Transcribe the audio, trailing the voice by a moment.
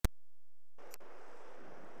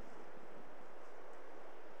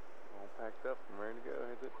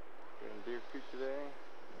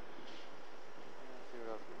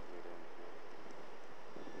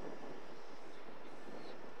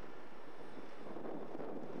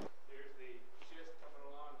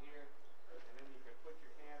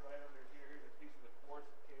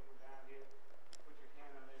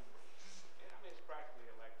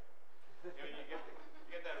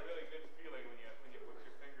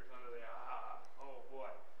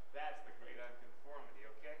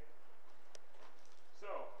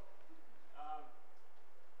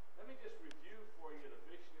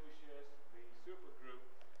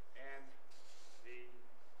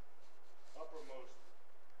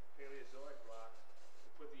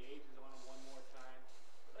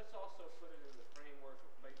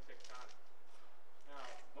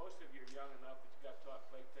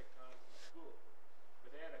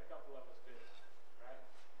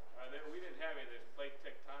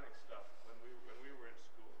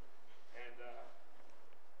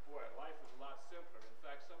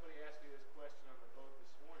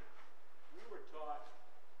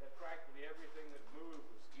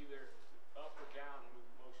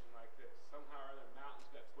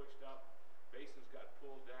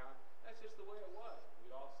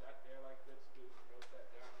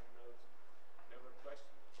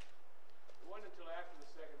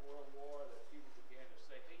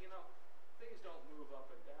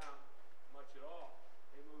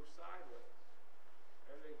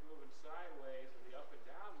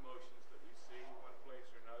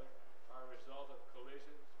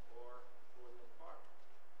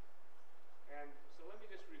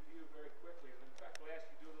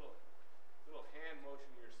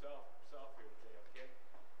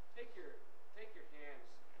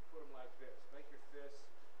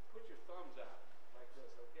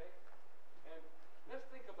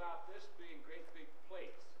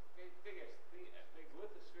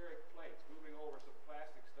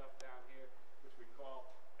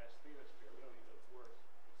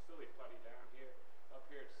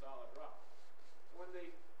when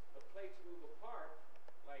the plates move apart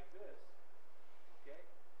like this, okay,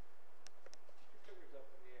 put your fingers up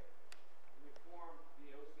in the air, and you form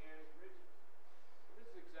the oceanic ridges. And this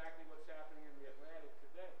is exactly what's happening in the Atlantic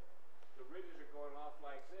today. The ridges are going off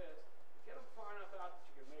like this. Get them far enough out that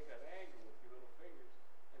you can make an angle with your little fingers,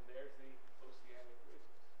 and there's the oceanic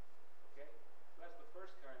ridges. Okay? So that's the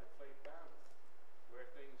first kind of plate boundary, where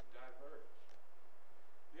things diverge.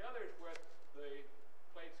 The other is where the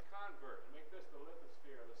plates converge. Make this the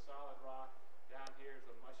lithosphere, the solid rock. Down here is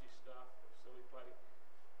the mushy stuff, the silly putty.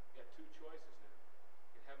 You got two choices now.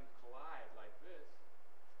 You can have them collide like this.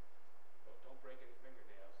 Well, don't break any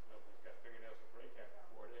fingernails. Nobody's got fingernails to break after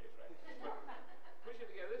 4 days, right? But push it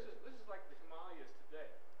together. This is like the Himalayas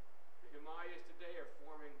today. The Himalayas today are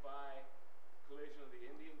forming by collision of the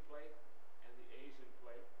Indian plate and the Asian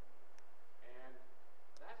plate. And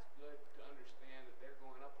that's good to understand that they're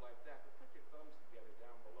going up like that. But put your thumbs together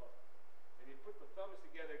down below. And you put the thumbs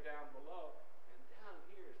together down below, and down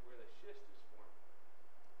here is where the schist is forming.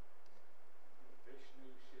 The Vishnu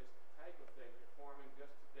schist type of things are forming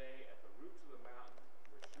just today at the roots of the mountain,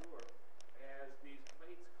 for sure, as these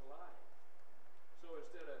plates collide. So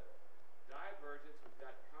instead of divergence, we've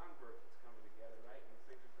got convergence coming together, right? And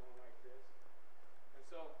things are going like this. And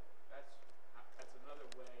so that's another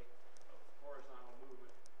way of horizontal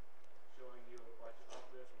movement, showing you watch about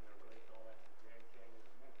this. We're going to relate all that to the Grand Canyon in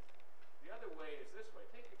a minute. The other way is this way.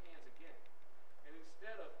 Take your hands again, and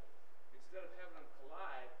instead of having them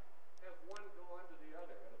collide, have one go under the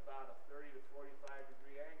other at about a 30 to 45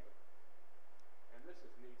 degree angle. And this is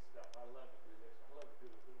neat stuff. I love to do this. I love to do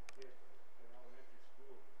it with little kids in elementary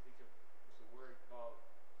school. Teach them this word called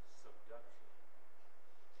subduction.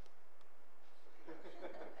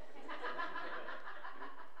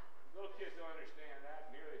 Little kids don't understand that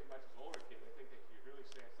nearly as much as older kids. They think that you're really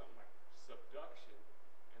saying something like subduction.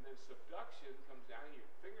 And then subduction comes down, your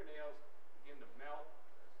fingernails begin to melt,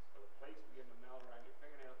 or the plates begin to melt around your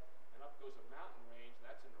fingernails, and up goes a mountain range, and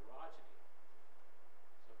that's an orogeny.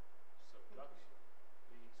 So subduction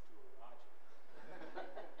leads to orogeny.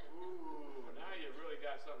 Ooh, now you've really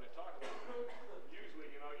got something to talk about. Usually,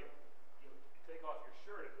 you take off your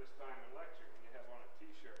shirt at this time in lecture, and you have on a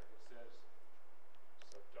t-shirt that says,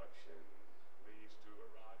 subduction leads to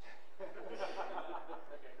orogeny.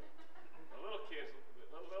 Okay. The little kids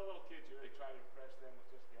you really try to impress them with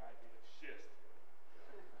just the idea of schist.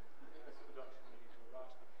 Subduction leads to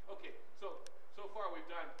orogeny. Okay, so far we've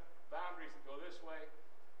done boundaries that go this way,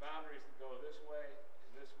 boundaries that go this way,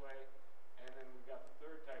 and this way, and then we've got the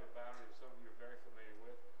third type of boundary that some of you are very familiar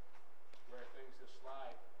with, where things just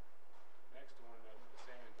slide next to one another, the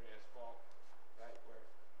San Andreas Fault, right, where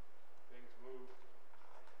things move,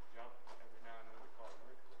 jump every now and then. We call them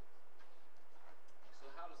earthquakes.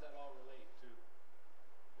 So how does that all relate to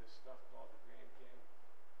this stuff called the Grand Canyon?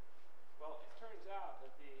 Well, it turns out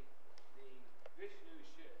that the Vishnu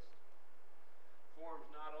schist forms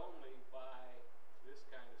not only by this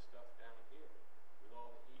kind of stuff down here with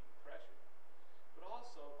all the heat and pressure, but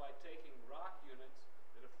also by taking rock units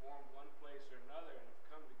that have formed one place or another and have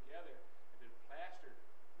come together and been plastered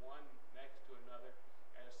one next to another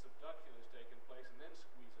as subduction has taken place, and then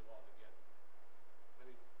squeeze it all together.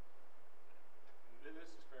 This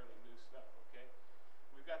is fairly new stuff, okay?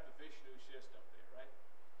 We've got the Vishnu schist up there, right?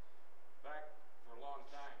 Back for a long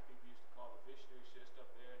time, people used to call the Vishnu schist up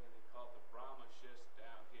there, and then they called the Brahma schist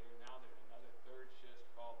down here. Now there's another third schist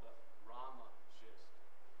called the Rama schist,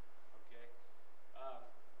 okay?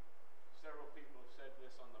 Several people have said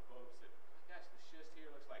this on the boats that, oh my gosh, the schist here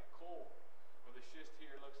looks like coal, or the schist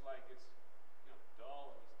here looks like it's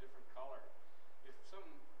dull and it's different color. If some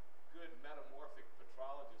good metamorphic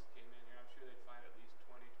petrologist came in here, I'm sure they'd find at least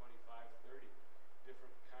 20, 25, 30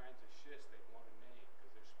 different kinds of schist they'd want to name,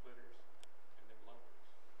 because they're splitters and they're lumpers.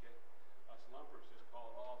 Okay? Us lumpers just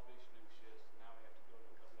call it all Vishnu schist, and now we have to go to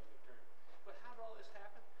a couple other terms. But how did all this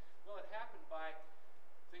happen? Well, it happened by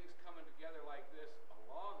things coming together like this a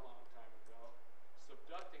long, long time ago,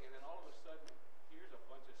 subducting, and then all of a sudden, here's a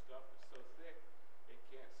bunch of stuff that's so thick it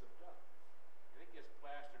can't subduct. And it gets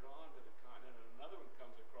plastered onto the continent, and another one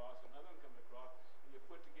comes across, and you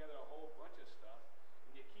put together a whole bunch of stuff,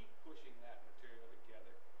 and you keep pushing that material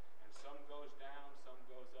together, and some goes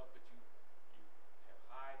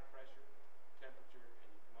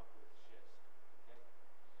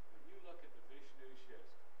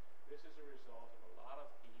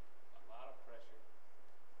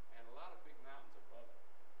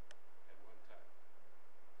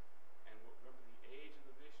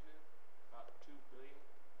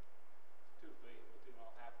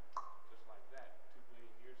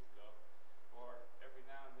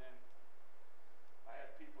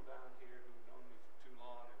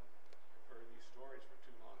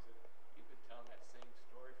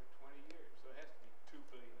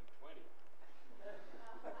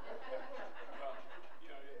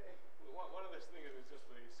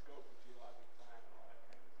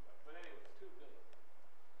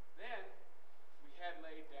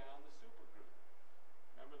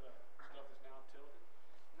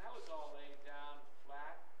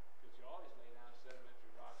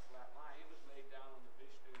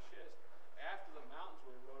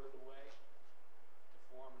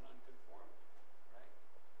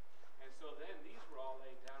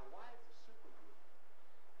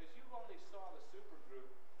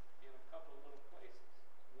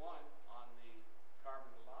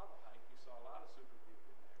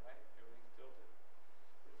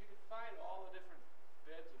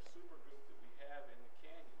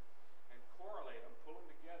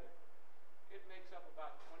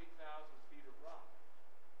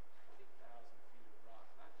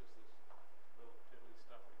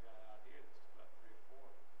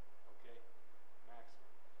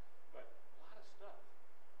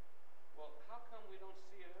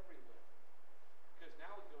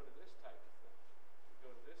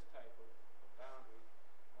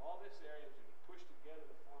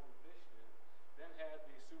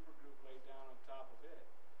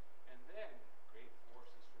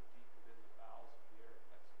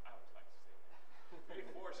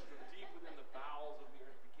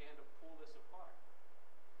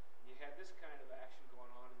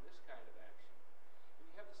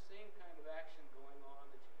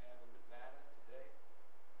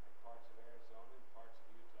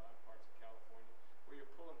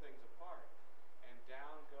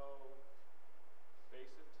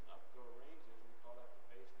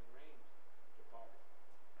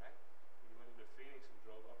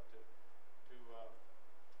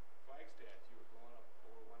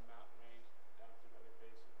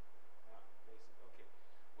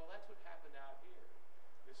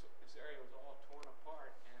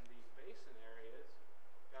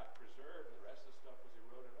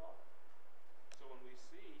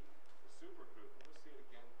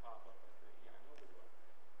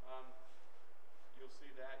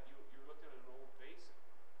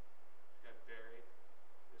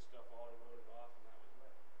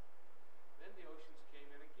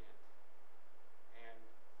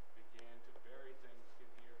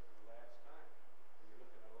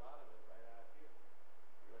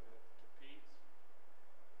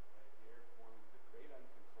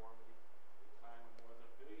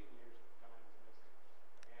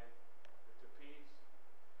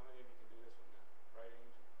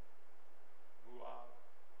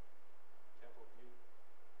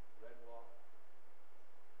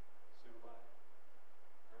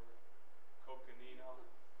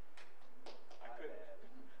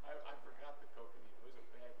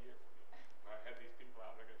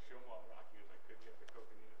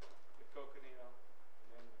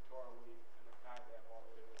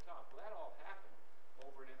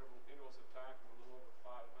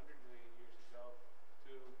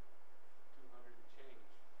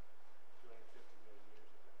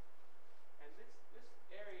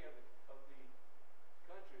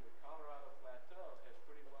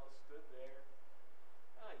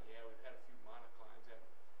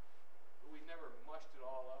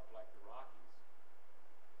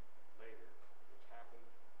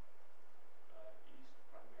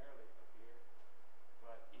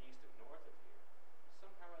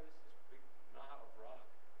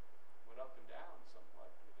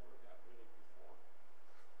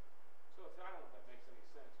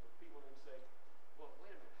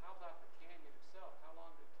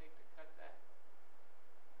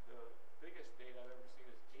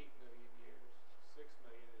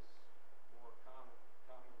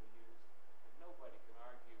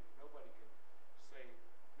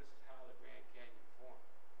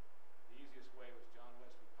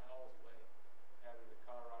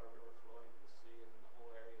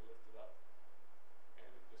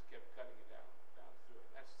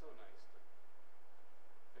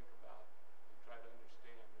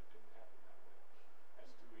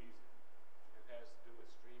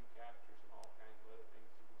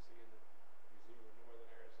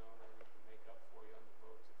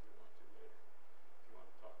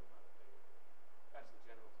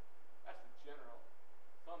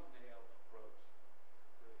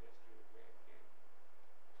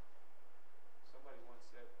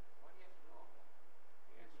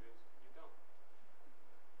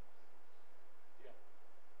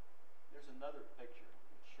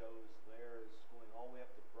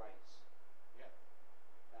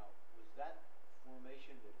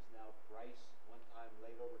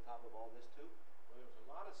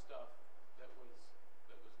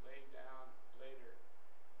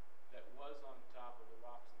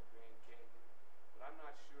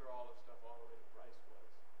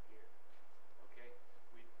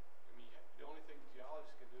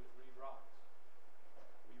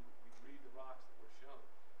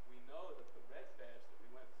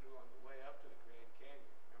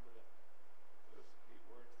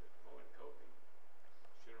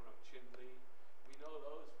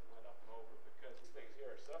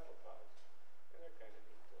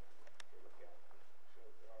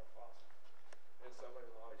And somebody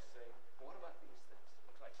will always say, well, what about these things? It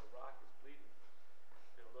looks like the rock is bleeding.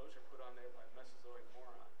 You know, those are put on there by Mesozoic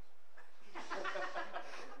morons.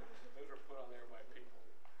 Those are put on there by people.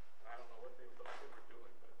 I don't know what they thought they were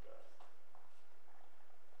doing, but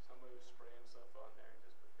somebody was spraying stuff on there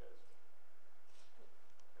just because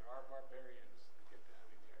there are barbarians that get down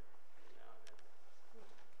in there every now and then.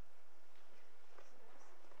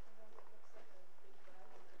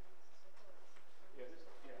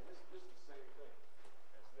 This is the same thing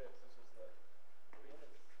as this. This is the,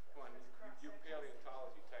 come on, you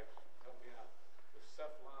paleontology types, help me out. The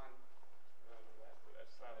Cephalon, no,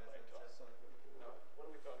 that's not what I talk. No, what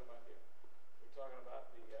are we talking about here? We're talking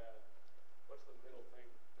about the, what's the middle thing,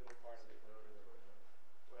 middle part of it?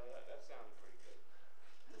 Well, that sounded pretty good.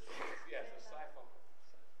 Yeah, the siphon.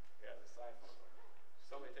 Yeah, the siphon.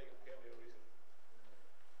 Somebody take a